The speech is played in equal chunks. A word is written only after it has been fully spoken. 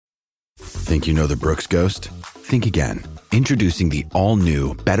Think you know the Brooks Ghost? Think again. Introducing the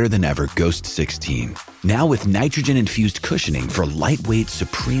all-new, better-than-ever Ghost 16. Now with nitrogen-infused cushioning for lightweight,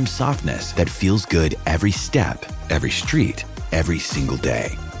 supreme softness that feels good every step, every street, every single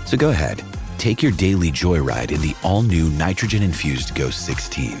day. So go ahead, take your daily joyride in the all-new nitrogen-infused Ghost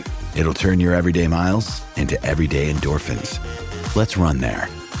 16. It'll turn your everyday miles into everyday endorphins. Let's run there.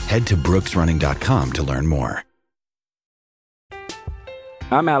 Head to brooksrunning.com to learn more.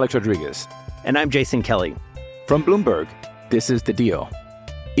 I'm Alex Rodriguez. And I'm Jason Kelly. From Bloomberg, this is The Deal.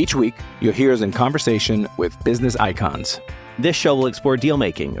 Each week, you'll hear us in conversation with business icons. This show will explore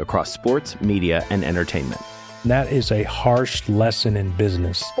deal-making across sports, media, and entertainment. That is a harsh lesson in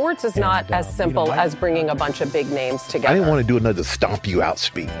business. Sports is not as simple as bringing a bunch of big names together. I didn't want to do another stomp you out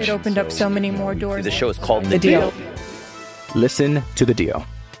speech. It opened up so many more doors. The show is called The Deal. Listen to The Deal.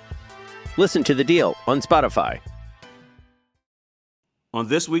 Listen to The Deal on Spotify. On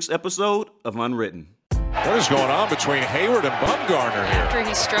this week's episode of Unwritten. What is going on between Hayward and Bumgarner here? After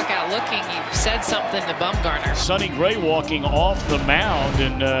he struck out looking, he said something to Bumgarner. Sonny Gray walking off the mound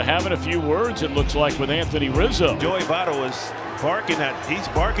and having a few words, it looks like, with Anthony Rizzo. Joey Votto is he's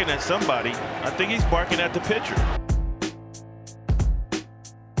barking at somebody. I think he's barking at the pitcher.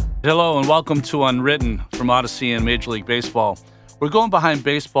 Hello and welcome to Unwritten from Odyssey and Major League Baseball. We're going behind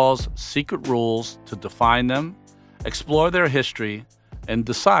baseball's secret rules to define them, explore their history, and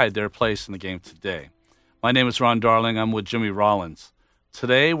decide their place in the game today. My name is Ron Darling. I'm with Jimmy Rollins.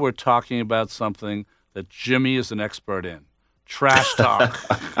 Today we're talking about something that Jimmy is an expert in, trash talk.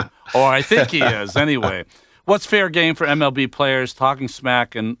 Or I think he is, anyway. What's fair game for MLB players, talking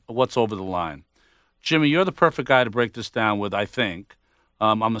smack, and what's over the line? Jimmy, you're the perfect guy to break this down with, I think,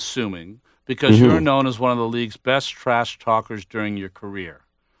 I'm assuming, because you're known as one of the league's best trash talkers during your career.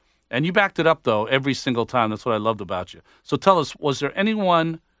 And you backed it up, though, every single time. That's what I loved about you. So tell us, was there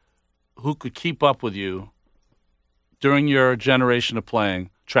anyone who could keep up with you during your generation of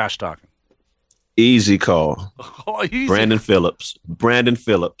playing trash talking? Easy call. Oh, easy. Brandon Phillips.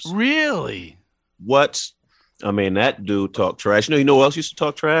 Really? What? I mean, that dude talked trash. You know who else used to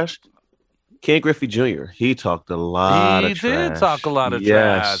talk trash? Ken Griffey Jr. He talked a lot of trash. He did talk a lot of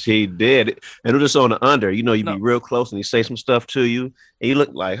trash. Yes, he did. And it was just on the under. You know, you'd be real close and he'd say some stuff to you. And you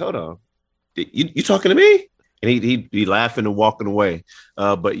look like, hold on. You talking to me? And he'd be laughing and walking away.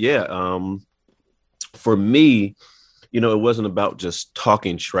 But yeah, for me, you know, it wasn't about just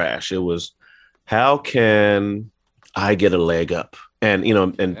talking trash. It was, how can I get a leg up? And, you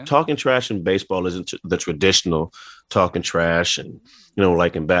know, and talking trash in baseball isn't the traditional talking trash. And, you know,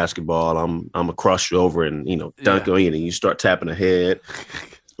 like in basketball, I'm going to cross you over and, you know, dunk on you and you start tapping the head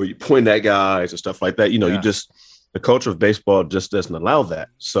or you point at guys and stuff like that. You know, the culture of baseball just doesn't allow that.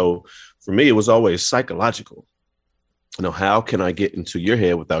 So for me, it was always psychological. You know, how can I get into your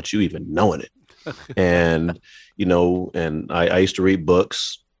head without you even knowing it? And, you know, and I used to read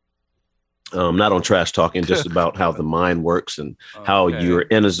books. Not on trash talking, just about how the mind works and how you're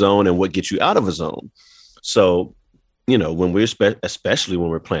in a zone and what gets you out of a zone. So, you know, when we're especially when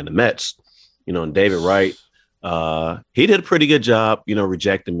we're playing the Mets, you know, and David Wright, he did a pretty good job, you know,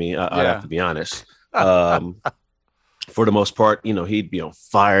 rejecting me. I have to be honest. For the most part, you know, he'd be on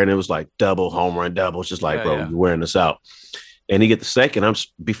fire and it was like double, home run, double. It's just like, bro, you're wearing this out. And he get the second, I'm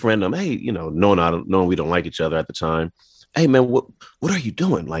befriending him. Hey, you know, knowing we don't like each other at the time. Hey man, what are you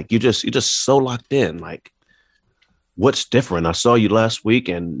doing? Like you're just so locked in. Like, what's different? I saw you last week,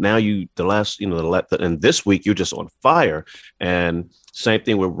 and now and this week you're just on fire. And same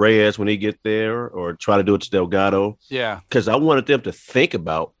thing with Reyes when he get there, or try to do it to Delgado. Yeah, because I wanted them to think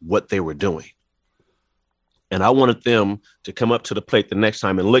about what they were doing, and I wanted them to come up to the plate the next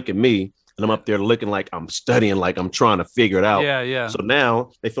time and look at me. And I'm up there looking like I'm studying, like I'm trying to figure it out. Yeah. So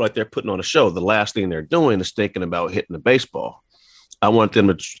now they feel like they're putting on a show. The last thing they're doing is thinking about hitting the baseball. I want them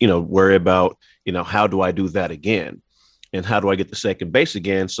to, you know, worry about, you know, how do I do that again? And how do I get the second base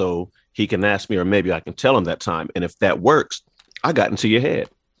again? So he can ask me, or maybe I can tell him that time. And if that works, I got into your head.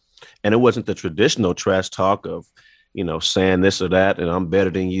 And it wasn't the traditional trash talk of, you know, saying this or that, and I'm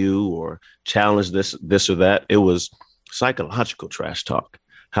better than you, or challenge this or that. It was psychological trash talk.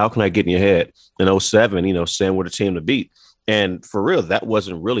 How can I get in your head? In 2007, you know, saying we're the team to beat. And for real, that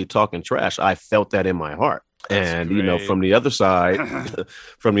wasn't really talking trash. I felt that in my heart. That's great. You know, from the other side,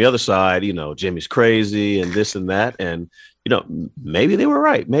 you know, Jimmy's crazy and this and that. And, you know, maybe they were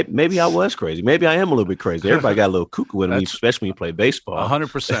right. Maybe I was crazy. Maybe I am a little bit crazy. Everybody got a little cuckoo in me, especially when you play baseball.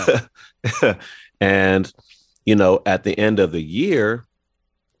 100%. And, you know, at the end of the year,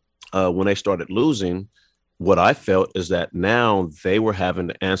 when they started losing, what I felt is that now they were having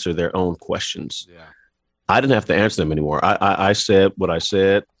to answer their own questions. Yeah. I didn't have to answer them anymore. I said what I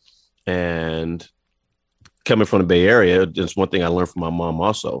said. And coming from the Bay Area, it's one thing I learned from my mom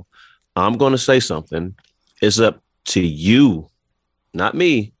also. I'm going to say something. It's up to you, not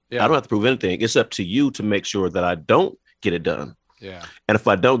me. Yeah. I don't have to prove anything. It's up to you to make sure that I don't get it done. Yeah. And if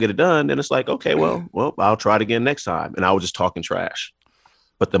I don't get it done, then it's like, okay, well, I'll try it again next time. And I was just talking trash.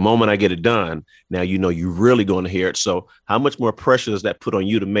 But the moment I get it done, now you know you're really going to hear it. So how much more pressure does that put on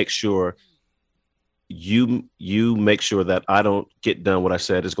you to make sure you make sure that I don't get done what I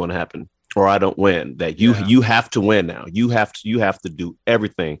said is going to happen, or I don't win? That you have to win now. You have to do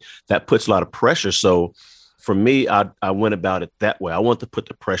everything. That puts a lot of pressure. So for me, I went about it that way. I want to put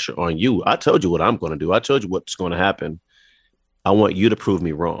the pressure on you. I told you what I'm going to do. I told you what's going to happen. I want you to prove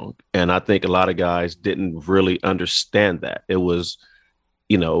me wrong. And I think a lot of guys didn't really understand that. It was,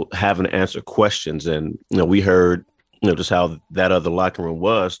 having to answer questions. And, we heard, just how that other locker room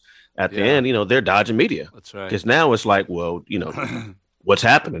was at the end, they're dodging media. That's right. Because now it's like, well, what's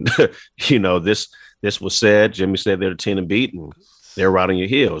happening? This was said. Jimmy said they're the team to beat, and they're right on your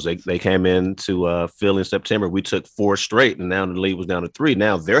heels. They came into Philly in September. We took 4 straight, and now the lead was down to 3.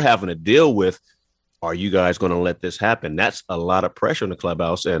 Now they're having to deal with, are you guys going to let this happen? That's a lot of pressure in the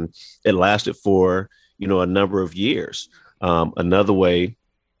clubhouse, and it lasted for, a number of years. Another way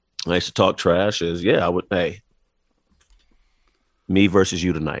I used to talk trash is, I would, hey, me versus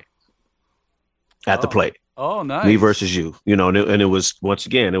you tonight at the plate. Oh, nice. Me versus you, and it was, once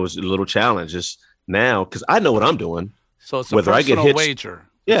again, it was a little challenge. Just now, because I know what I'm doing. So it's a whether I get hits, wager.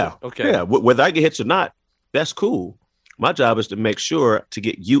 Yeah. Okay. Yeah. Whether I get hits or not, that's cool. My job is to make sure to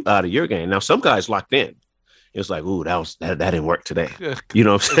get you out of your game. Now, some guys locked in. It's like, ooh, that didn't work today. You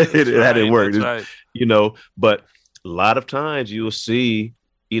know what I'm saying? That didn't work. Right. But a lot of times you will see,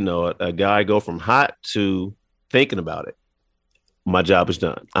 a guy go from hot to thinking about it. My job is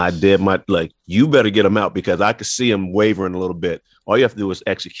done. I did you better get him out, because I could see him wavering a little bit. All you have to do is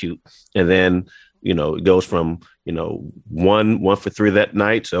execute. And then, it goes from, 1 for 3 that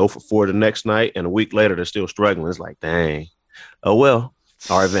night to 0 for 4 the next night. And a week later, they're still struggling. It's like, dang. Oh, well,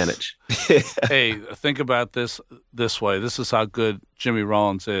 our advantage. Hey, think about this way. This is how good Jimmy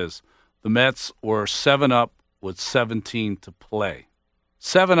Rollins is. The Mets were 7 up with 17 to play.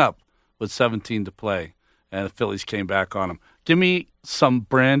 7 up with 17 to play. And the Phillies came back on them. Give me some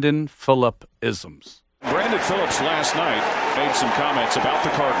Brandon Phillip-isms. Brandon Phillips last night made some comments about the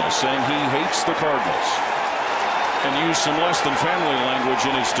Cardinals, saying he hates the Cardinals, and used some less than family language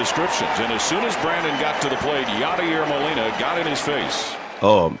in his descriptions. And as soon as Brandon got to the plate, Yadier Molina got in his face.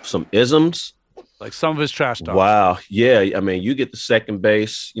 Oh, some isms? Like some of his trash talk. Wow. Yeah. I mean, you get the second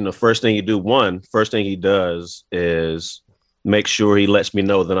base, first thing he does is make sure he lets me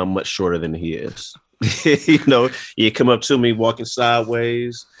know that I'm much shorter than he is. You come up to me walking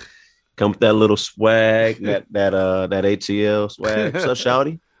sideways, come with that little swag, that ATL swag. What's up,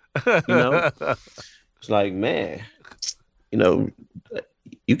 shawty? It's like, man,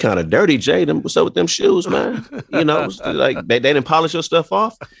 you kind of dirty, Jay. What's up with them shoes, man? Like they didn't polish your stuff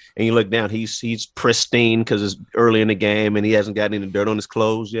off. And you look down, he's pristine because it's early in the game and he hasn't got any dirt on his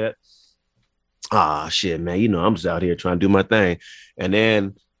clothes yet. Ah, shit, man. I'm just out here trying to do my thing. And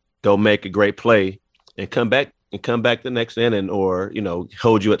then go make a great play and come back the next inning, or,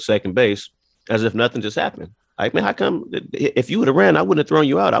 hold you at second base as if nothing just happened. Like, man, how come if you would have ran, I wouldn't have thrown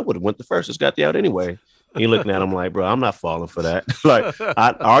you out. I would have went the first. Just got the out anyway. And you're looking at him like, bro, I'm not falling for that. Like,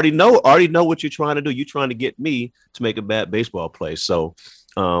 I already know what you're trying to do. You're trying to get me to make a bad baseball play. So,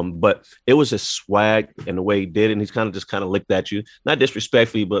 but it was a swag and the way he did it. And he's kind of looked at you, not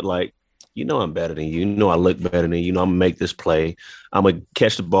disrespectfully, but like, I'm better than you. I look better than you. I'm gonna make this play. I'm gonna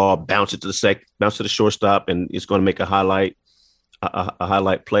catch the ball, bounce it to the shortstop, and it's gonna make a highlight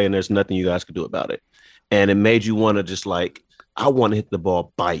play. And there's nothing you guys could do about it. And it made you want to just like, I want to hit the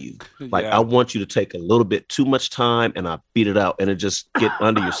ball by you. Like, I want you to take a little bit too much time and I beat it out and it just get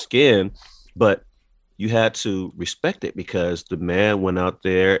under your skin. But you had to respect it because the man went out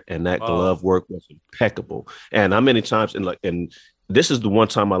there and that glove work was impeccable. And how many times and this is the one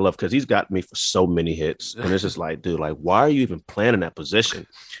time I love, because he's got me for so many hits. And it's just like, dude, like, why are you even playing in that position?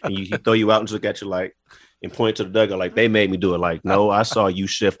 And he throw you out and look at you like, and point to the dugout like, they made me do it. Like, no, I saw you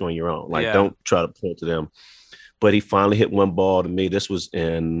shift on your own. Like, don't try to point to them. But he finally hit one ball to me. This was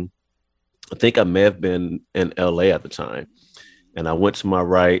I think I may have been in LA at the time. And I went to my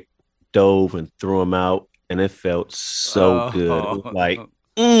right, dove and threw him out. And it felt so good. It was like,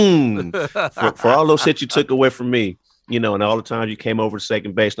 for all those hits you took away from me, and all the times you came over to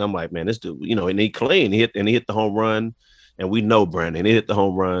second base, and I'm like, man, this dude, and he clean. He hit the home run. And we know Brandon. He hit the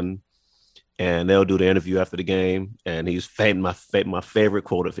home run. And they'll do the interview after the game, and he's my favorite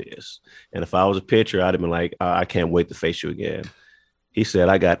quote of his. And if I was a pitcher, I'd have been like, I can't wait to face you again. He said,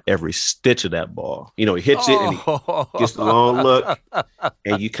 I got every stitch of that ball. You know, he hits it and he gets the long look.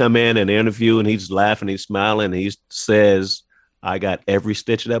 And you come in and interview and he's laughing, he's smiling, and he says, I got every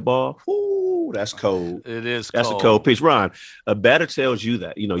stitch of that ball. Woo, that's cold. It is That's cold. a cold piece. Ron, a batter tells you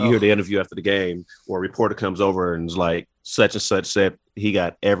that. You know, you hear the interview after the game or a reporter comes over and is like, such and such said he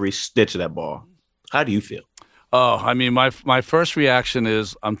got every stitch of that ball. How do you feel? Oh, I mean, my first reaction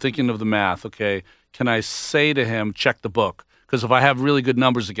is I'm thinking of the math. Okay, can I say to him, check the book? Because if I have really good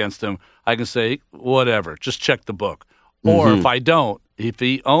numbers against him, I can say, whatever, just check the book. Or if I don't, if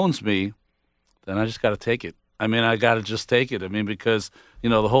he owns me, then I just got to take it. I mean, I got to just take it. I mean, because, you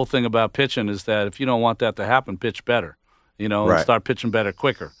know, the whole thing about pitching is that if you don't want that to happen, pitch better, you know, and start pitching better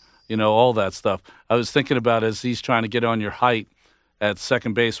quicker, you know, all that stuff. I was thinking about as he's trying to get on your height at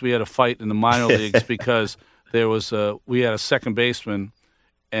second base, we had a fight in the minor leagues because we had a second baseman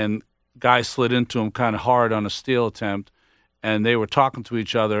and guy slid into him kind of hard on a steal attempt. And they were talking to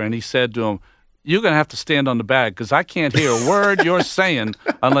each other, and he said to him, you're going to have to stand on the bag because I can't hear a word you're saying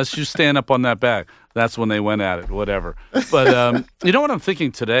unless you stand up on that bag. That's when they went at it, whatever. But you know what I'm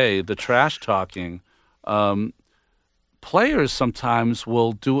thinking today? The trash talking. Players sometimes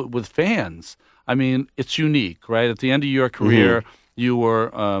will do it with fans. I mean, it's unique, right? At the end of your career, you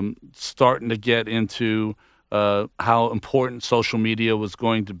were starting to get into how important social media was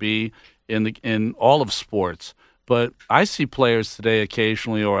going to be in all of sports. But I see players today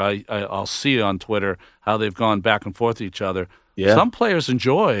occasionally, or I'll see on Twitter how they've gone back and forth with each other. Yeah. Some players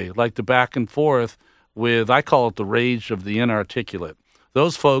enjoy like the back and forth with, I call it the rage of the inarticulate.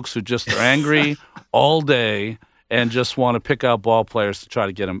 Those folks who just are angry all day and just want to pick out ball players to try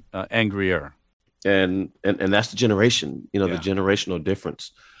to get them angrier. And that's the generation, you know, the generational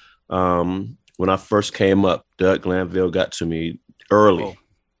difference. When I first came up, Doug Glanville got to me early. Oh.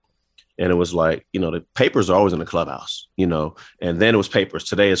 And it was like, you know, the papers are always in the clubhouse, you know, and then it was papers.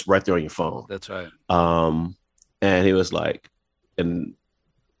 Today it's right there on your phone. That's right. And he was like, and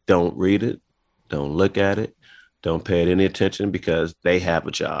don't read it. Don't look at it. Don't pay it any attention because they have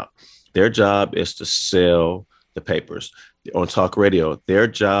a job. Their job is to sell the papers on talk radio. Their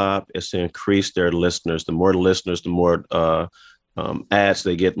job is to increase their listeners. The more listeners, the more ads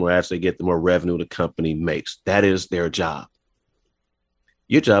they get, the more revenue the company makes. That is their job.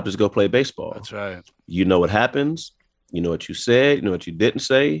 Your job is to go play baseball. That's right. You know what happens. You know what you said. You know what you didn't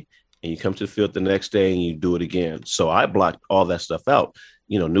say. And you come to the field the next day and you do it again. So I blocked all that stuff out.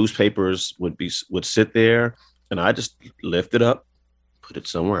 You know, newspapers would sit there and I just lift it up, put it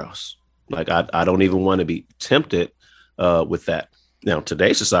somewhere else. Like I don't even want to be tempted with that. Now,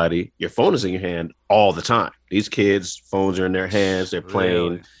 today's society, your phone is in your hand all the time. These kids' phones are in their hands. They're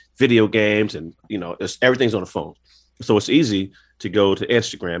playing video games and, you know, everything's on the phone. So it's easy to go to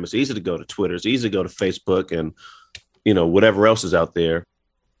Instagram. It's easy to go to Twitter. It's easy to go to Facebook and, you know, whatever else is out there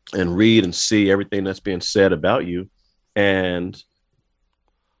and read and see everything that's being said about you. And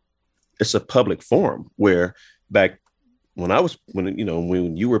it's a public forum where back when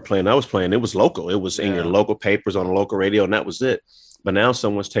you were playing, I was playing, it was local. It was in your local papers on a local radio and that was it. But now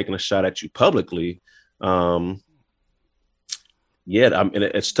someone's taking a shot at you publicly.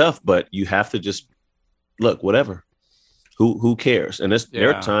 It's tough, but you have to just look, whatever. Who cares? And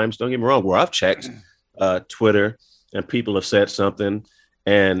there are times, don't get me wrong, where I've checked Twitter and people have said something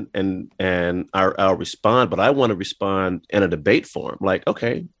and I'll respond, but I want to respond in a debate form. Like,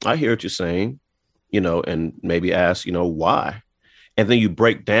 okay, I hear what you're saying, you know, and maybe ask, you know, why? And then you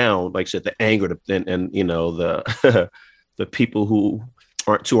break down, like I said, the anger and you know, the the people who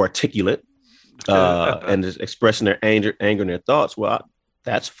aren't too articulate and just expressing their anger and their thoughts. Well,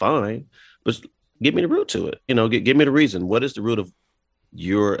 that's fine, but give me the root to it. You know, give me the reason. What is the root of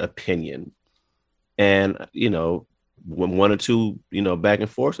your opinion? And, you know, when one or two, you know, back and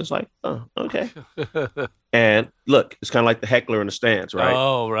forth, it's like, oh, okay. And look, it's kind of like the heckler in the stands, right?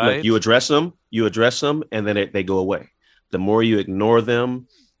 Oh, right. Look, you address them, and then they go away. The more you ignore them,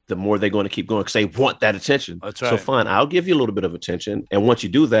 the more they're going to keep going because they want that attention. That's right. So fine, I'll give you a little bit of attention. And once you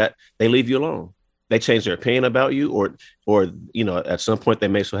do that, they leave you alone. They change their opinion about you or, you know, at some point they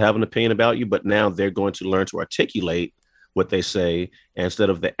may still have an opinion about you, but now they're going to learn to articulate what they say instead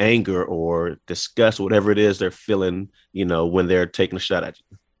of the anger or disgust, whatever it is they're feeling, you know, when they're taking a shot at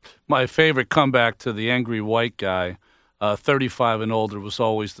you. My favorite comeback to the angry white guy, 35 and older, was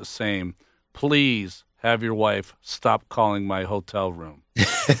always the same. Please have your wife stop calling my hotel room.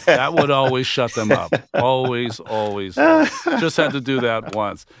 That would always shut them up. Always. Just had to do that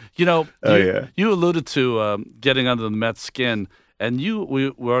once. You know, you alluded to getting under the Mets' skin, and we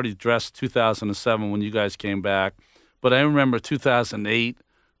were already dressed 2007 when you guys came back. But I remember 2008,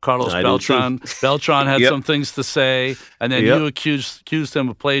 Carlos Beltran. Beltran had some things to say, and then you accused him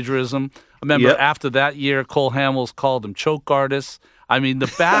of plagiarism. I remember after that year, Cole Hamels called him choke artist. I mean,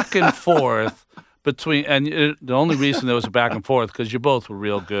 the back and forth between, and the only reason there was a back and forth because you both were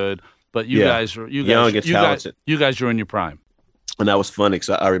real good, but you guys were you guys were in your prime. And that was funny because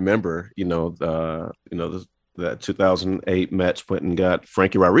I remember, the 2008 Mets went and got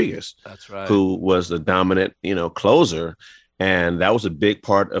Frankie Rodriguez. That's right. Who was the dominant, closer. And that was a big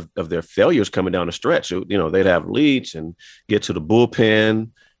part of their failures coming down the stretch. They'd have leads and get to the bullpen.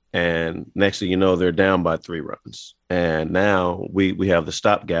 And next thing you know, they're down by 3 runs. And now we have the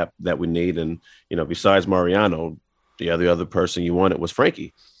stopgap that we need. And, besides Mariano, the other person you wanted was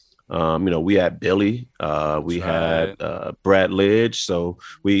Frankie. We had Billy, we had Brad Lidge. So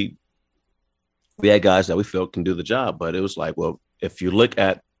we had guys that we felt can do the job. But it was like, well, if you look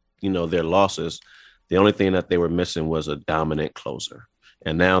at, their losses, the only thing that they were missing was a dominant closer.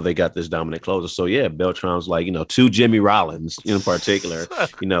 And now they got this dominant closer. So, Beltran's like, to Jimmy Rollins in particular,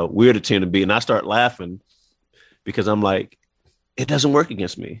 we're the team to beat. And I start laughing because I'm like, it doesn't work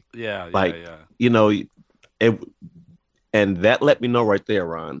against me. And that let me know right there,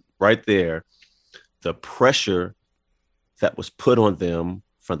 Ron, right there, the pressure that was put on them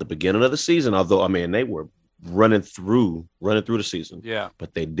from the beginning of the season. Although, they were running through the season. Yeah.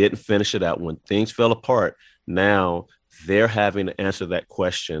 But they didn't finish it out when things fell apart. Now they're having to answer that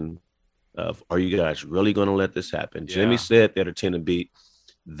question of, are you guys really going to let this happen? Yeah. Jimmy said they're the team to beat.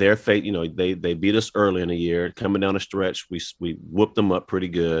 Their fate, they beat us early in the year. Coming down the stretch, we whooped them up pretty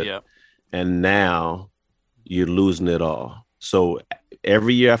good. Yeah. And now you're losing it all. So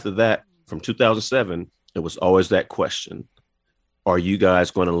every year after that, from 2007, it was always that question. Are you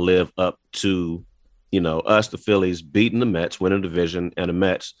guys going to live up to us, the Phillies, beating the Mets, winning the division, and the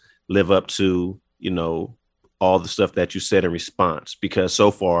Mets live up to, all the stuff that you said in response? Because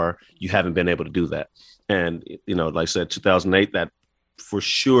so far you haven't been able to do that. And, like I said, 2008, that for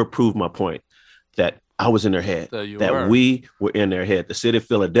sure proved my point that I was in their head, we were in their head. The city of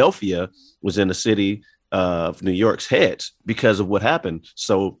Philadelphia was in the city of New York's heads because of what happened.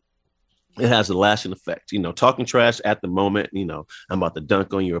 So it has a lasting effect. Talking trash at the moment, I'm about to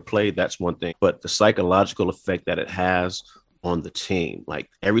dunk on your play. That's one thing. But the psychological effect that it has on the team, like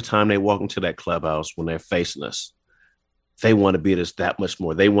every time they walk into that clubhouse when they're facing us, they want to beat us that much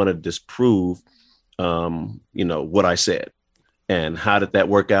more. They want to disprove, what I said. And how did that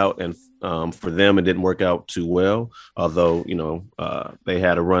work out? And for them, it didn't work out too well, although, they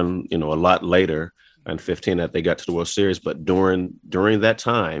had a run, a lot later in 2015 that they got to the World Series. But during that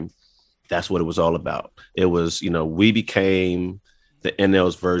time, that's what it was all about. It was, we became the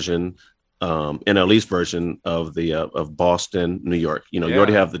NL's version, NL East version of the of Boston, New York. You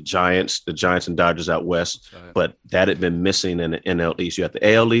already have the Giants and Dodgers out west, but that had been missing in the NL East. You have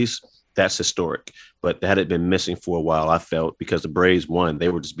the AL East, that's historic, but that had been missing for a while, I felt, because the Braves won. They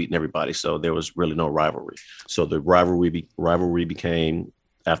were just beating everybody, so there was really no rivalry. So the rivalry became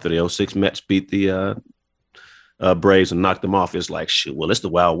after the 06 Mets beat the Braves and knocked them off. It's like, shoot, well, it's the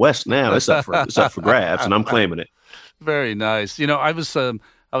Wild West now. It's up for grabs, and I'm claiming it. Very nice.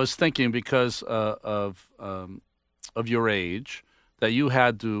 I was thinking because of your age that you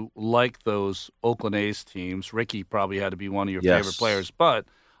had to like those Oakland A's teams. Ricky probably had to be one of your favorite players, but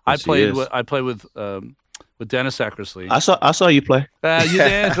I played with Dennis Eckersley. I saw you play. You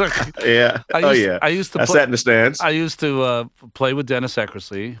did? Yeah. I used to. I sat in the stands. I used to play with Dennis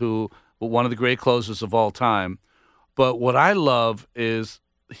Eckersley, who was one of the great closers of all time. But what I love is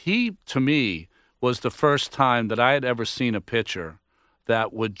he, to me, was the first time that I had ever seen a pitcher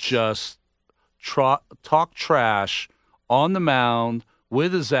that would just talk trash on the mound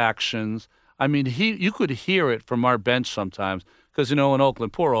with his actions. I mean, you could hear it from our bench sometimes because, in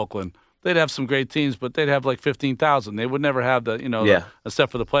Oakland, poor Oakland, they'd have some great teams, but they'd have like 15,000. They would never have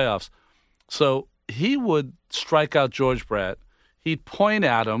except for the playoffs. So he would strike out George Brett. He'd point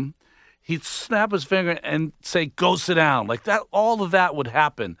at him. He'd snap his finger and say, "Go sit down." Like that, all of that would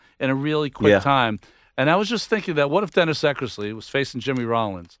happen in a really quick time. And I was just thinking that what if Dennis Eckersley was facing Jimmy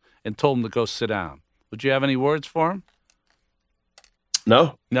Rollins and told him to go sit down? Would you have any words for him?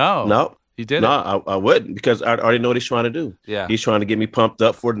 No. He didn't? No, I wouldn't, because I already know what he's trying to do. Yeah. He's trying to get me pumped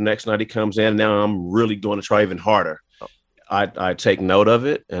up for the next night he comes in. Now I'm really going to try even harder. I take note of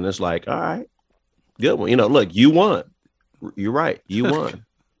it, and it's like, all right, good one. Look, you won. You're right. You won.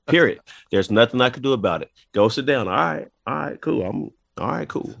 Period. There's nothing I could do about it. Go sit down. All right, cool. All right,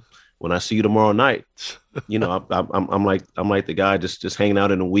 cool. When I see you tomorrow night, I'm like the guy just hanging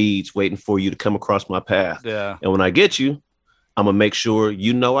out in the weeds, waiting for you to come across my path. Yeah. And when I get you, I'm gonna make sure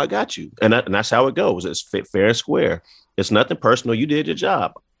I got you. And that's how it goes. It's fair and square. It's nothing personal. You did your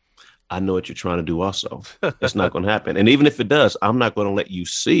job. I know what you're trying to do also. It's not going to happen. And even if it does, I'm not going to let you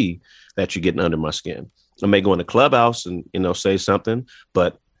see that you're getting under my skin. I may go in the clubhouse and, say something,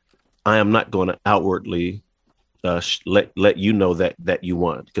 but I am not going to outwardly let you know that you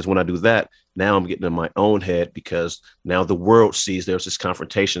won. Because when I do that, now I'm getting in my own head, because now the world sees there's this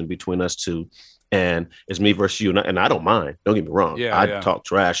confrontation between us two, and it's me versus you. And I don't mind. Don't get me wrong. I talk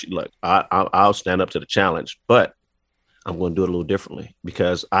trash. Look, I'll stand up to the challenge, but I'm going to do it a little differently,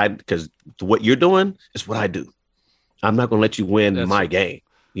 because what you're doing is what I do. I'm not going to let you win my game,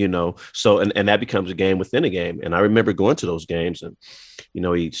 So, and that becomes a game within a game. And I remember going to those games, and,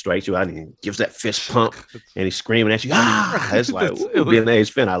 he strikes you out and he gives that fist pump and he's screaming at you. It's like, being an A's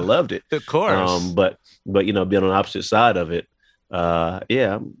fan, I loved it. Of course. But being on the opposite side of it, all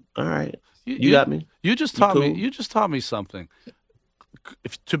right. You got me. You just taught me. You just taught me something.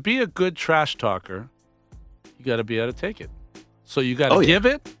 To be a good trash talker, you got to be able to take it. So you got to give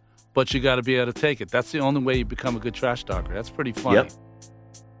it, but you got to be able to take it. That's the only way you become a good trash talker. That's pretty funny. Yep.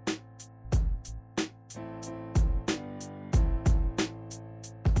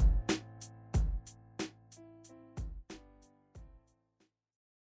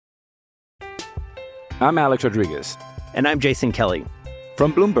 I'm Alex Rodriguez. And I'm Jason Kelly.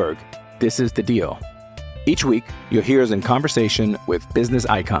 From Bloomberg, this is The Deal. Each week, you'll hear us in conversation with business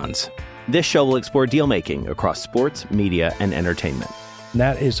icons. This show will explore deal-making across sports, media, and entertainment. And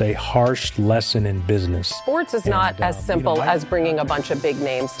that is a harsh lesson in business. Sports is not as simple as bringing a bunch of big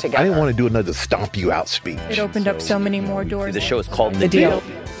names together. I didn't want to do another stomp you out speech. It opened up so many more doors. The show is called The Deal.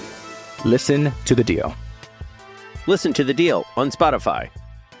 Listen to The Deal. Listen to The Deal on Spotify.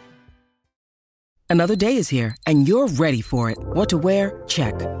 Another day is here, and you're ready for it. What to wear?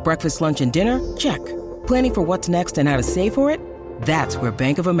 Check. Breakfast, lunch, and dinner? Check. Planning for what's next and how to save for it? That's where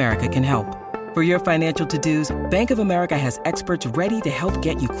Bank of America can help. For your financial to-dos, Bank of America has experts ready to help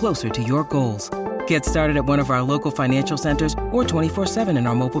get you closer to your goals. Get started at one of our local financial centers or 24/7 in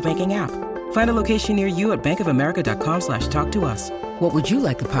our mobile banking app. Find a location near you at bankofamerica.com/talktous. What would you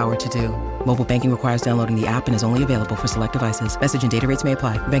like the power to do? Mobile banking requires downloading the app and is only available for select devices. Message and data rates may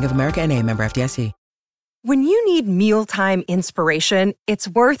apply. Bank of America N.A., member FDIC. When you need mealtime inspiration, it's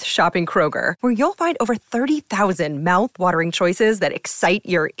worth shopping Kroger, where you'll find over 30,000 mouth-watering choices that excite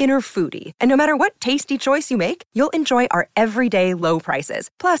your inner foodie. And no matter what tasty choice you make, you'll enjoy our everyday low prices,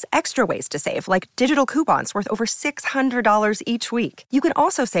 plus extra ways to save, like digital coupons worth over $600 each week. You can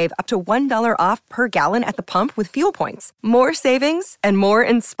also save up to $1 off per gallon at the pump with fuel points. More savings and more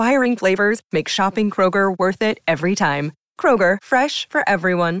inspiring flavors make shopping Kroger worth it every time. Kroger, fresh for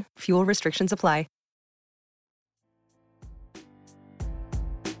everyone. Fuel restrictions apply.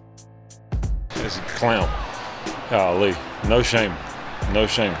 It's a clown. Golly, no shame.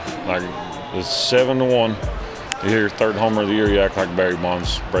 Like, it's 7-1. You hear your third homer of the year, you act like Barry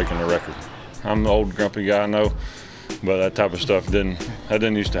Bonds breaking the record. I'm the old grumpy guy, I know, but that type of stuff didn't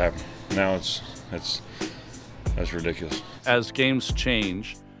used to happen. Now that's ridiculous. As games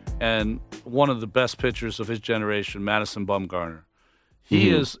change, and one of the best pitchers of his generation, Madison Bumgarner,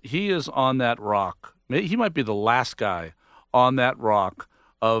 he is on that rock. He might be the last guy on that rock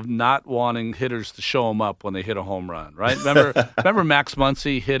of not wanting hitters to show him up when they hit a home run, right? Remember Max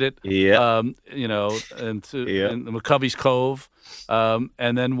Muncy hit it, into in McCovey's Cove, and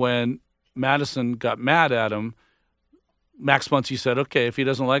then when Madison got mad at him, Max Muncy said, "Okay, if he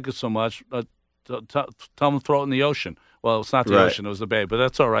doesn't like it so much, tell him to throw it in the ocean." Well, it's not the ocean; it was the bay, but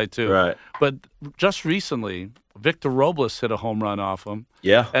that's all right too. Right. But just recently, Victor Robles hit a home run off him.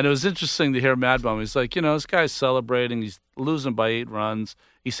 Yeah. And it was interesting to hear Mad Bum. He's like, this guy's celebrating. He's losing by 8 runs.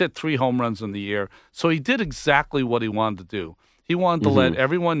 He's hit 3 home runs in the year. So he did exactly what he wanted to do. He wanted to let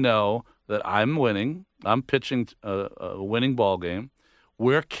everyone know that I'm winning. I'm pitching a winning ball game.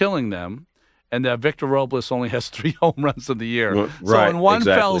 We're killing them. And that Victor Robles only has 3 home runs in the year. Right, so in one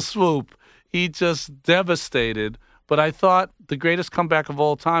fell swoop, he just devastated. But I thought the greatest comeback of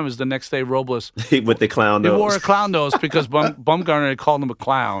all time is the next day Robles. With the clown nose. He wore a clown nose because Bumgarner had called him a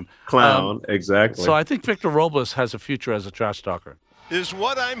clown. Exactly. So I think Victor Robles has a future as a trash talker. Is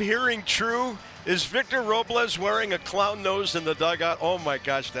what I'm hearing true? Is Victor Robles wearing a clown nose in the dugout? Oh, my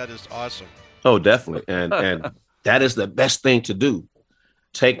gosh, that is awesome. Oh, definitely. And that is the best thing to do.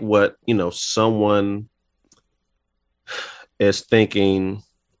 Take what, someone is thinking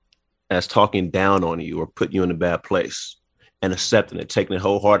as talking down on you or putting you in a bad place, and accepting it, taking it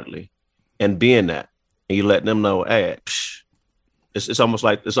wholeheartedly, and being that, and you let them know, hey, it's almost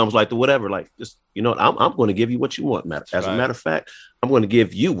like the whatever, like, just, I'm going to give you what you want, Matt. As a matter of fact, I'm going to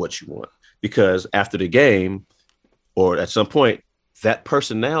give you what you want, because after the game, or at some point, that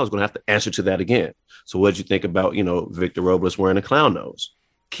person now is going to have to answer to that again. So what did you think about, Victor Robles wearing a clown nose?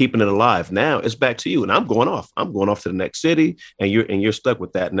 keeping it alive. Now it's back to you, and I'm going off to the next city, and you're stuck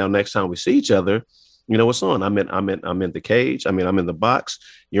with that. Now, next time we see each other, you know what's on. I'm in the cage. I'm in the box.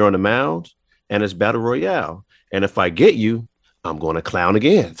 You're on the mound, and it's battle royale. And if I get you, I'm going to clown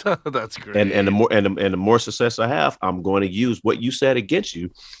again. That's great. And the more success I have, I'm going to use what you said against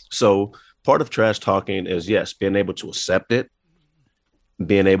you. So part of trash talking is, yes, being able to accept it,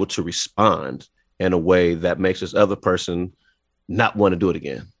 being able to respond in a way that makes this other person not want to do it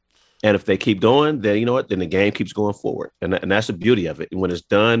again. And if they keep going, then you know what? Then the game keeps going forward. And that's the beauty of it. And when it's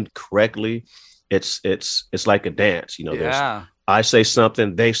done correctly, it's like a dance. You know, yeah. I say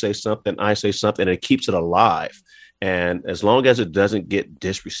something, they say something, I say something, and it keeps it alive. And as long as it doesn't get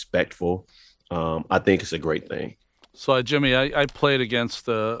disrespectful, I think it's a great thing. So, Jimmy, I played against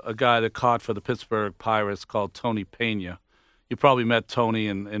a guy that caught for the Pittsburgh Pirates called Tony Pena. You probably met Tony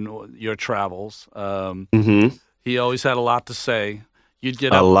in your travels. He always had a lot to say. You'd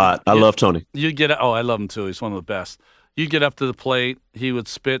get up, a lot. I love Tony. I love him too. He's one of the best. You get up to the plate. He would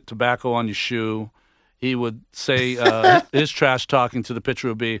spit tobacco on your shoe. He would say his trash talking to the pitcher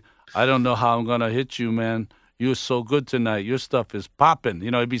would be, "I don't know how I'm going to hit you, man. You're so good tonight. Your stuff is popping."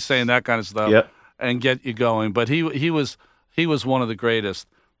 You know, he'd be saying that kind of stuff and get you going. But he was one of the greatest.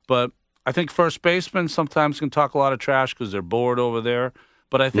 But I think first basemen sometimes can talk a lot of trash because they're bored over there.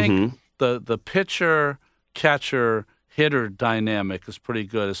 But I think the pitcher, catcher, hitter dynamic is pretty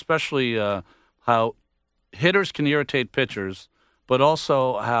good, especially how hitters can irritate pitchers, but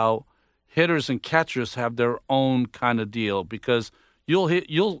also how hitters and catchers have their own kind of deal, because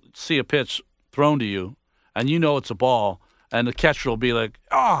you'll see a pitch thrown to you and you know it's a ball, and the catcher will be like,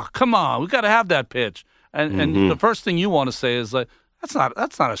 "Oh, come on, we got to have that pitch." And the first thing you want to say is like, that's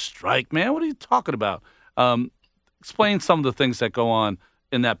not a strike, man. What are you talking about? Explain some of the things that go on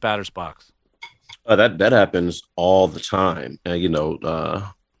in that batter's box. That happens all the time.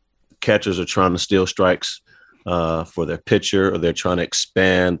 Catchers are trying to steal strikes for their pitcher, or they're trying to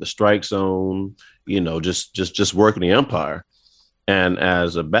expand the strike zone, just working the umpire. And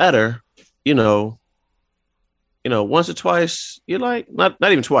as a batter, once or twice, you're like, not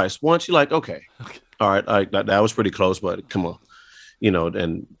even twice, once you're like, okay. All right, that was pretty close, but come on.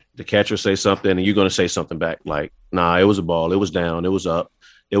 And the catcher say something and you're going to say something back like, "Nah, it was a ball, it was down, it was up,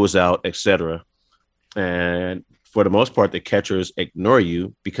 it was out," etc. And for the most part, the catchers ignore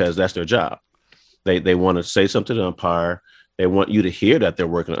you because that's their job. They want to say something to the umpire. They want you to hear that they're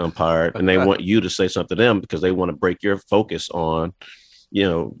working the umpire, and they want you to say something to them because they want to break your focus on,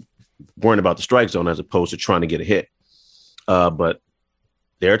 worrying about the strike zone as opposed to trying to get a hit. But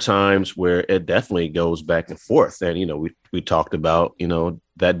there are times where it definitely goes back and forth. And, we talked about,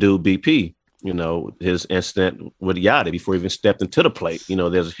 that dude BP, his incident with Yachty before he even stepped into the plate.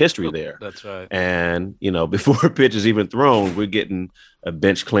 There's a history there. That's right. And, before a pitch is even thrown, we're getting a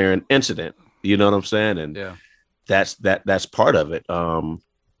bench clearing incident. You know what I'm saying? And that's part of it.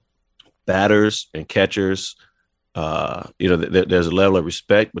 Batters and catchers, there's a level of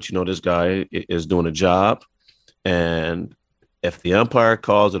respect, but this guy is doing a job. And if the umpire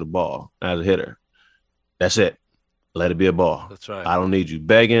calls it a ball as a hitter, that's it. Let it be a ball. That's right. I don't need you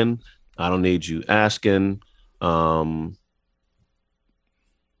begging. I don't need you asking the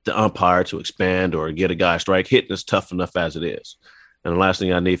umpire to expand or get a guy a strike. Hitting is tough enough as it is. And the last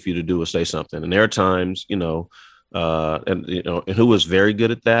thing I need for you to do is say something. And there are times, and who was very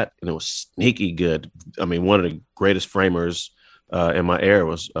good at that, and it was sneaky good. I mean, one of the greatest framers in my era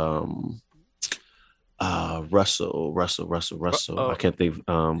was Russell. I can't think.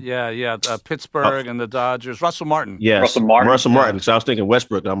 Pittsburgh and the Dodgers. Russell Martin. Yes, Russell Martin. So I was thinking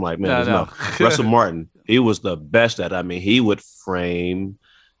Westbrook. I'm like, man, no. Russell Martin. He was the best at it. I mean, he would frame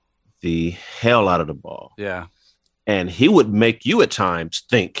the hell out of the ball. Yeah. And he would make you at times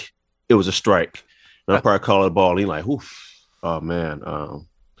think it was a strike. The umpire called it a ball. He like, oof, oh man. All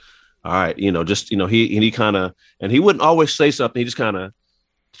right. He kind of, and he wouldn't always say something. He just kind of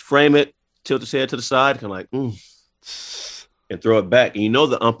frame it, tilt his head to the side, kind of like, and throw it back. And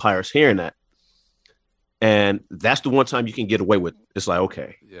the umpire's hearing that. And that's the one time you can get away with. It's like,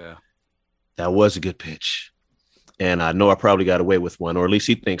 okay, yeah, that was a good pitch. And I know I probably got away with one, or at least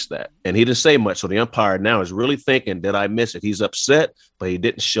he thinks that. And he didn't say much. So the umpire now is really thinking, did I miss it? He's upset, but he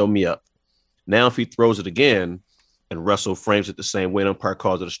didn't show me up. Now, if he throws it again and Russell frames it the same way, the umpire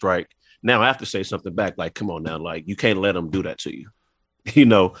calls it a strike, now I have to say something back like, come on now, like you can't let him do that to you.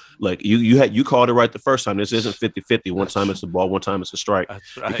 Like you called it right the first time. This isn't 50-50. One time it's a ball, one time it's a strike.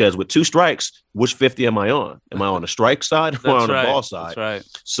 That's right. Because with two strikes, which 50 am I on? Am I on the strike side or on the ball side? That's right.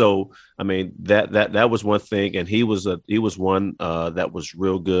 So I mean that was one thing, and he was one that was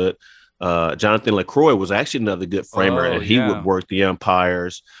real good. Jonathan LaCroix was actually another good framer, and he would work the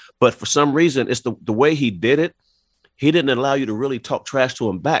umpires. But for some reason, it's the way he did it. He didn't allow you to really talk trash to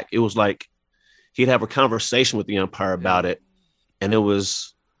him back. It was like he'd have a conversation with the umpire about it. And it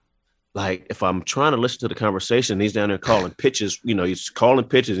was like, if I'm trying to listen to the conversation, he's down there calling pitches, he's calling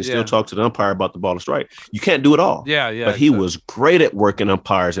pitches and still talk to the umpire about the ball and strike. You can't do it all. Yeah. But he was great at working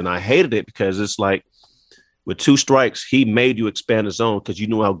umpires, and I hated it because it's like with 2 strikes, he made you expand the zone because you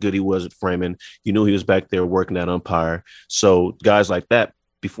knew how good he was at framing. You knew he was back there working that umpire. So guys like that,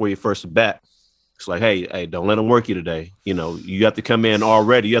 before you first at bat, it's like, hey, don't let him work you today. You have to come in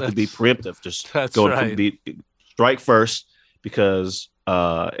already. You have to be preemptive. Just go and strike first, because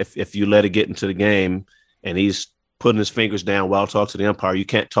if you let it get into the game and he's putting his fingers down while talking to the umpire, you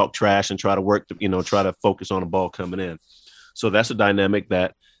can't talk trash and try to work, try to focus on the ball coming in. So that's a dynamic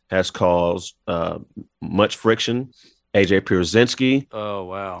that has caused much friction. AJ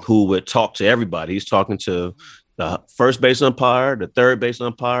Pierzynski, who would talk to everybody. He's talking to the first base umpire, the third base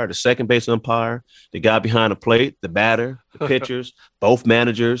umpire, the second base umpire, the guy behind the plate, the batter, the pitchers, both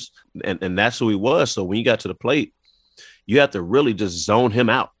managers, and that's who he was. So when you got to the plate, you have to really just zone him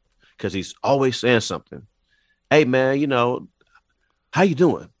out, because he's always saying something. Hey, man, how you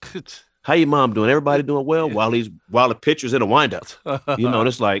doing? How your mom doing? Everybody doing well? While the pitcher's in a windup. And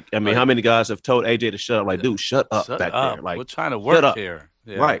it's like, how many guys have told AJ to shut up? Like, dude, shut up back there. Like, we're trying to work here.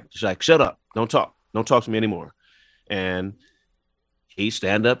 Yeah. Right. Just like, shut up. Don't talk. Don't talk to me anymore. And he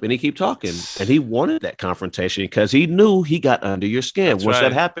stand up and he keep talking. And he wanted that confrontation because he knew he got under your skin. Once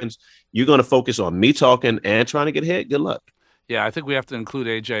that happens, you're going to focus on me talking and trying to get hit. Good luck. Yeah, I think we have to include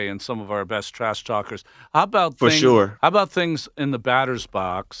AJ in some of our best trash talkers. How about sure. How about things in the batter's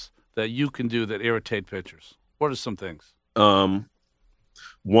box that you can do that irritate pitchers? What are some things?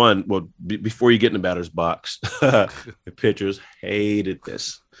 One, before you get in the batter's box, the pitchers hated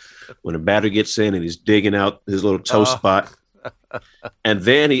this. When a batter gets in and he's digging out his little toe spot, and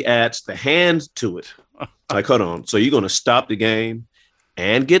then he adds the hand to it. Like, hold on. So you're going to stop the game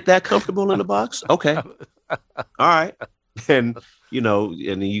and get that comfortable in the box? Okay. All right. And, and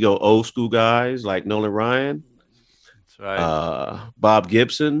then you go old school guys like Nolan Ryan. That's right. Bob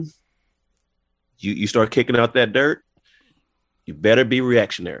Gibson. You start kicking out that dirt, you better be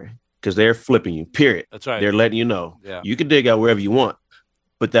reactionary, because they're flipping you, period. That's right. They're letting you know. Yeah. You can dig out wherever you want,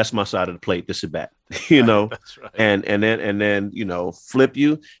 but that's my side of the plate. This is bat, That's right. and then flip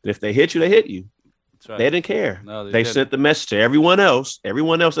you. And if they hit you, they hit you. That's right. They didn't care. No, they sent the message to everyone else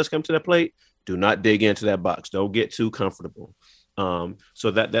that's come to that plate. Do not dig into that box. Don't get too comfortable. So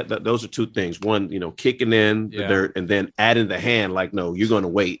that those are two things. One, kicking in the dirt, and then adding the hand. Like, no, you're going to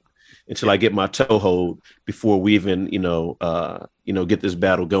wait until I get my toe hold before we even, get this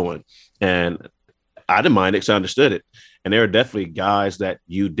battle going. And I didn't mind it because I understood it. And there are definitely guys that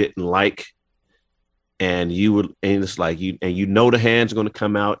you didn't like, and it's like the hand's going to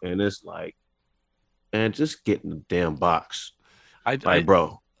come out, and it's like, man, just get in the damn box.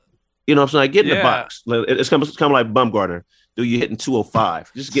 Bro, you know what I'm saying? Get in the box. It's kind of like Bumgarner. Dude, you're hitting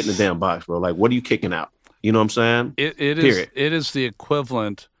 205. Just get in the damn box, bro. Like, what are you kicking out? You know what I'm saying? It is the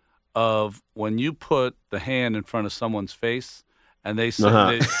equivalent of when you put the hand in front of someone's face and they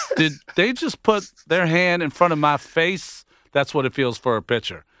say, did they just put their hand in front of my face? That's what it feels for a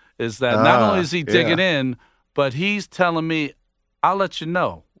pitcher, is that not only is he digging in, but he's telling me, I'll let you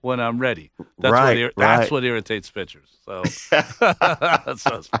know when I'm ready. That's what irritates pitchers. So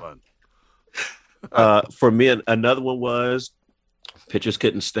that's fun. For me, another one was pitchers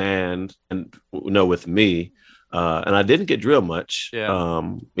couldn't stand, and with me, and I didn't get drilled much.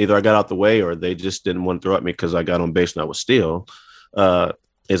 Yeah. Either I got out the way or they just didn't want to throw at me because I got on base and I was still.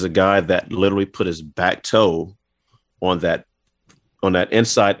 Is a guy that literally put his back toe on that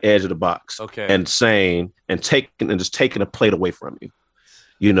inside edge of the box, and just taking a plate away from you.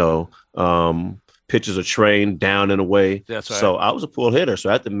 Pitchers are trained down and away. That's right. So I was a pull hitter, so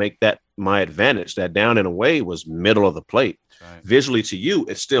I had to make that my advantage. That down and away was middle of the plate. Right. Visually to you,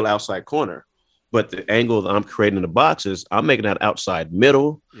 it's still outside corner, but the angle that I'm creating in the box is I'm making that outside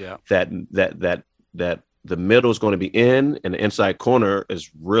middle. Yeah. That the middle is going to be in, and the inside corner is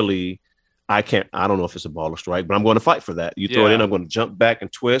really. I don't know if it's a ball or strike, but I'm going to fight for that. You throw it in, I'm going to jump back and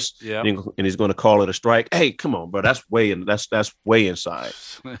twist, and he's going to call it a strike. Hey, come on, bro. That's way inside.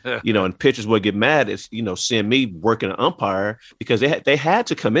 And pitchers would get mad at, seeing me working an umpire because they had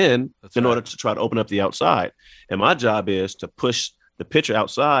to come in order to try to open up the outside. And my job is to push the pitcher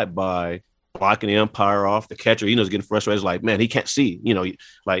outside by blocking the umpire off. The catcher, is getting frustrated. It's like, man, he can't see,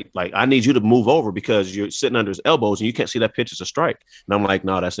 like I need you to move over because you're sitting under his elbows and you can't see that pitch is a strike. And I'm like,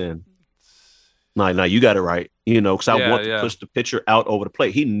 no, that's in. No, you got it right. Because I want to push the pitcher out over the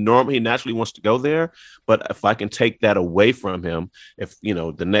plate. He naturally wants to go there, but if I can take that away from him, if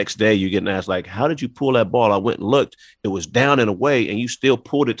the next day you're getting asked like, "How did you pull that ball?" I went and looked. It was down and away, and you still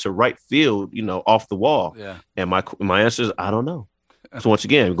pulled it to right field, off the wall. Yeah. And my answer is, I don't know. So once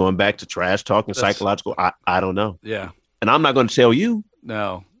again, going back to trash talking, psychological, I don't know. Yeah. And I'm not going to tell you.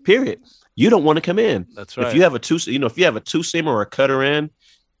 No. Period. You don't want to come in. That's right. If you have a two-seamer or a cutter in,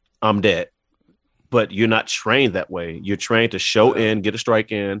 I'm dead. But you're not trained that way. You're trained to show in, get a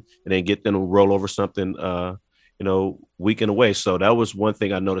strike in, and then get them to roll over something, week and away. So that was one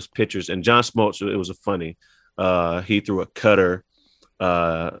thing I noticed pitchers. And John Smoltz, it was funny. He threw a cutter.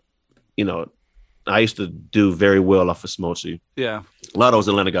 I used to do very well off of Smoltz. Yeah. A lot of those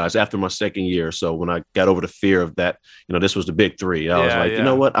Atlanta guys after my second year. So when I got over the fear of that, this was the big three. I was like, you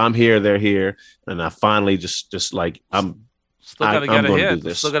know what? I'm here, they're here. And I finally just like, I'm going to do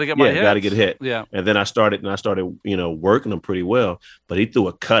this. Still got to get my hit. Got to get hit. Yeah. And then I started, working them pretty well. But he threw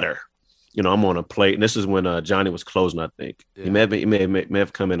a cutter. I'm on a plate. And this is when Johnny was closing, I think. Yeah. He may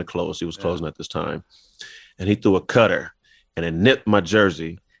have come in to close. He was closing at this time. And he threw a cutter. And it nipped my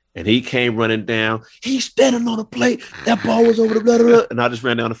jersey. And he came running down. He's standing on the plate. That ball was over the blah, blah, blah. And I just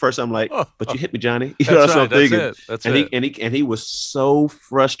ran down the first. I'm like, but you hit me, Johnny. That's what I'm thinking. That's it. And he was so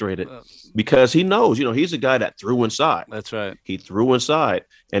frustrated because he knows, he's a guy that threw inside. That's right. He threw inside.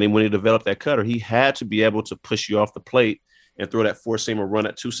 And then when he developed that cutter, he had to be able to push you off the plate and throw that four-seamer, run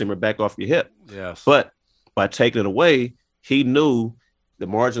that two-seamer back off your hip. Yes. But by taking it away, he knew the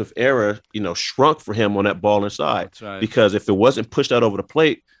margin of error, shrunk for him on that ball inside. That's right. Because if it wasn't pushed out over the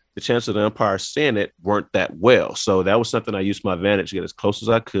plate, the chances of the umpire seeing it weren't that well. So that was something I used my advantage to get as close as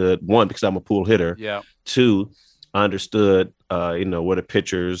I could. One, because I'm a pool hitter. Yeah. Two, I understood, what the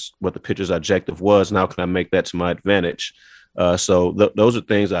pitcher's objective was, and how can I make that to my advantage? So those are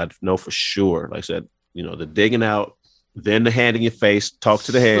things I know for sure. Like I said, the digging out, then the hand in your face, talk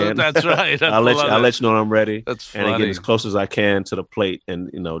to the hand. That's right. I'll let you know when I'm ready. That's funny. And I get as close as I can to the plate, and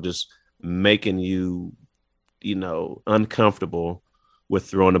just making you, uncomfortable with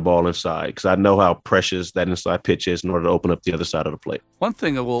throwing the ball inside, because I know how precious that inside pitch is in order to open up the other side of the plate. One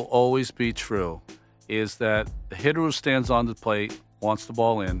thing that will always be true is that the hitter who stands on the plate wants the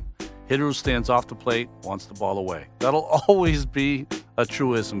ball in. Hitter who stands off the plate wants the ball away. That'll always be a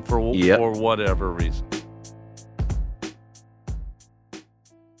truism for whatever reason.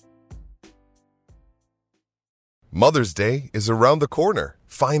 Mother's Day is around the corner.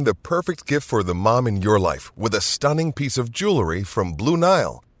 Find the perfect gift for the mom in your life with a stunning piece of jewelry from Blue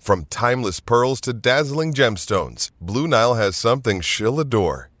Nile. From timeless pearls to dazzling gemstones, Blue Nile has something she'll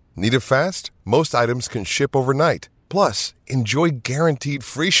adore. Need it fast? Most items can ship overnight. Plus, enjoy guaranteed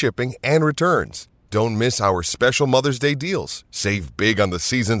free shipping and returns. Don't miss our special Mother's Day deals. Save big on the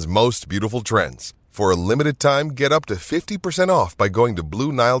season's most beautiful trends. For a limited time, get up to 50% off by going to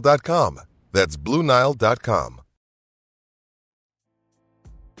BlueNile.com. That's BlueNile.com.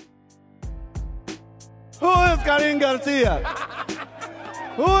 Who is Karim Garcia?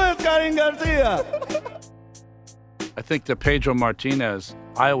 Who is Karim Garcia? I think that Pedro Martinez,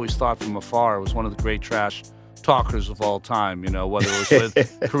 I always thought from afar, was one of the great trash talkers of all time, whether it was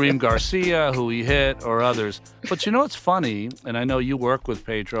with Karim Garcia, who he hit, or others. But it's funny, and I know you work with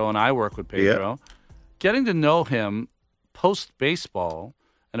Pedro and I work with Pedro, getting to know him post-baseball,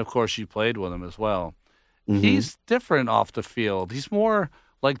 and of course you played with him as well. Mm-hmm. He's different off the field. He's more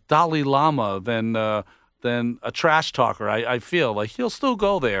like Dalai Lama than a trash talker. I feel like he'll still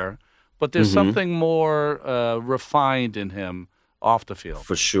go there, but there's something more refined in him off the field.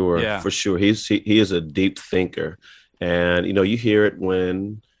 For sure. Yeah. For sure. He is a deep thinker. And, you hear it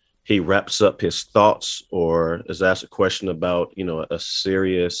when he wraps up his thoughts or is asked a question about, a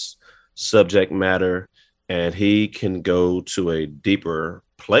serious subject matter, and he can go to a deeper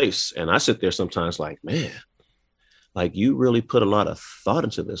place. And I sit there sometimes like, man, like you really put a lot of thought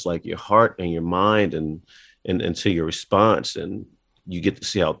into this, like your heart and your mind and into your response. And you get to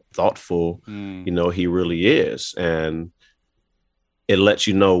see how thoughtful, he really is. And it lets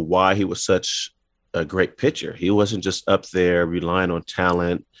you know why he was such a great pitcher. He wasn't just up there relying on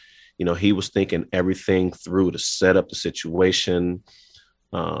talent. He was thinking everything through to set up the situation,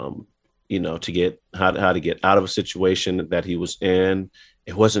 to get how to get out of a situation that he was in.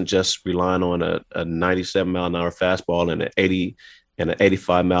 It wasn't just relying on a 97 mile an hour fastball and an 80 and an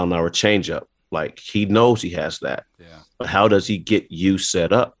 85 mile an hour changeup. Like he knows he has that. Yeah. But how does he get you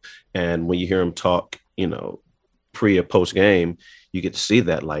set up? And when you hear him talk, pre or post game, you get to see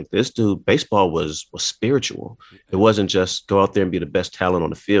that like this dude, baseball was spiritual. It wasn't just go out there and be the best talent on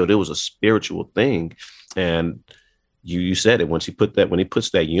the field. It was a spiritual thing. And you said it. When he puts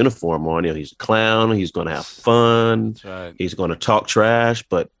that uniform on, he's a clown. He's going to have fun. That's right. He's going to talk trash.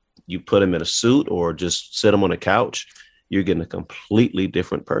 But you put him in a suit or just sit him on a couch, you're getting a completely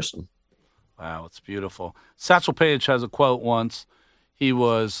different person. Wow, it's beautiful. Satchel Paige has a quote once. He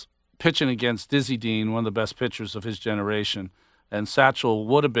was pitching against Dizzy Dean, one of the best pitchers of his generation, and Satchel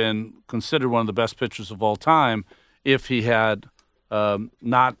would have been considered one of the best pitchers of all time if he had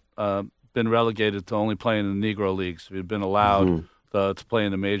not been relegated to only playing in the Negro Leagues. He had been allowed to play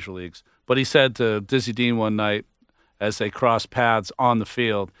in the major leagues. But he said to Dizzy Dean one night as they crossed paths on the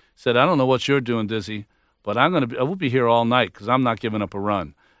field, he said, "I don't know what you're doing, Dizzy, but I will be here all night because I'm not giving up a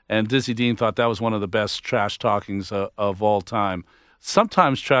run." And Dizzy Dean thought that was one of the best trash talkings of all time.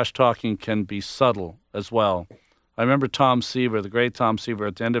 Sometimes trash talking can be subtle as well. I remember Tom Seaver, the great Tom Seaver,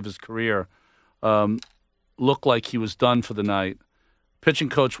 at the end of his career, looked like he was done for the night. Pitching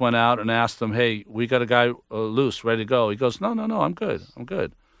coach went out and asked him, "Hey, we got a guy loose, ready to go." He goes, No, I'm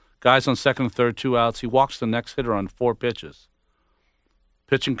good. Guy's on second and third, 2 outs. He walks the next hitter on 4 pitches.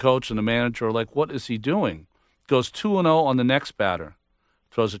 Pitching coach and the manager are like, "What is he doing?" Goes 2-0 on the next batter.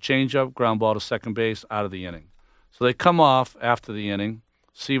 Throws a changeup, ground ball to second base, out of the inning. So they come off after the inning.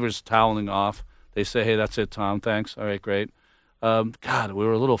 Seaver's toweling off. They say, "Hey, that's it, Tom. Thanks. All right, great." God, we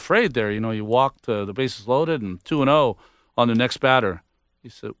were a little afraid there. You walked, the bases loaded, and 2-0 on the next batter. He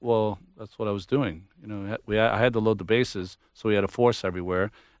said, "Well, that's what I was doing. I had to load the bases, so we had a force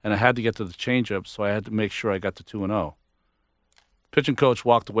everywhere, and I had to get to the changeup, so I had to make sure I got to 2-0. Pitching coach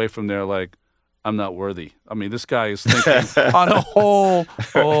walked away from there like, "I'm not worthy." I mean, this guy is thinking on a whole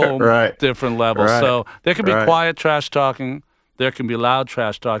different level. Right. So there can be quiet trash talking. There can be loud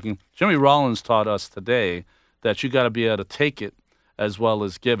trash talking. Jimmy Rollins taught us today that you got to be able to take it as well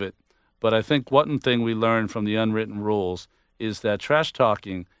as give it. But I think one thing we learned from the unwritten rules is that trash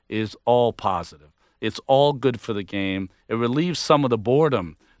talking is all positive. It's all good for the game. It relieves some of the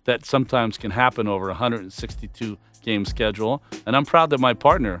boredom that sometimes can happen over a 162-game schedule. And I'm proud that my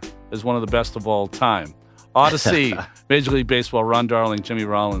partner is one of the best of all time. Odyssey, Major League Baseball, Ron Darling, Jimmy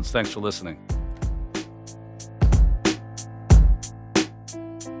Rollins. Thanks for listening.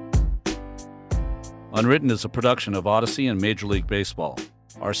 Unwritten is a production of Odyssey and Major League Baseball.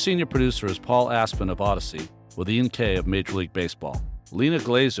 Our senior producer is Paul Aspen of Odyssey, with Ian Kay of Major League Baseball. Lena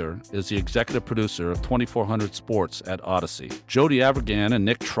Glazer is the executive producer of 2400 Sports at Odyssey. Jody Avergan and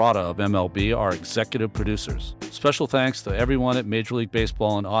Nick Trotta of MLB are executive producers. Special thanks to everyone at Major League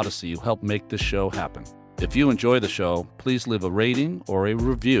Baseball and Odyssey who helped make this show happen. If you enjoy the show, please leave a rating or a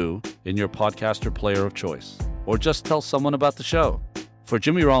review in your podcaster player of choice, or just tell someone about the show. For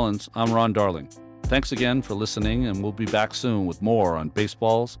Jimmy Rollins, I'm Ron Darling. Thanks again for listening, and we'll be back soon with more on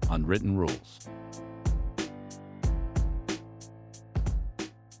baseball's unwritten rules.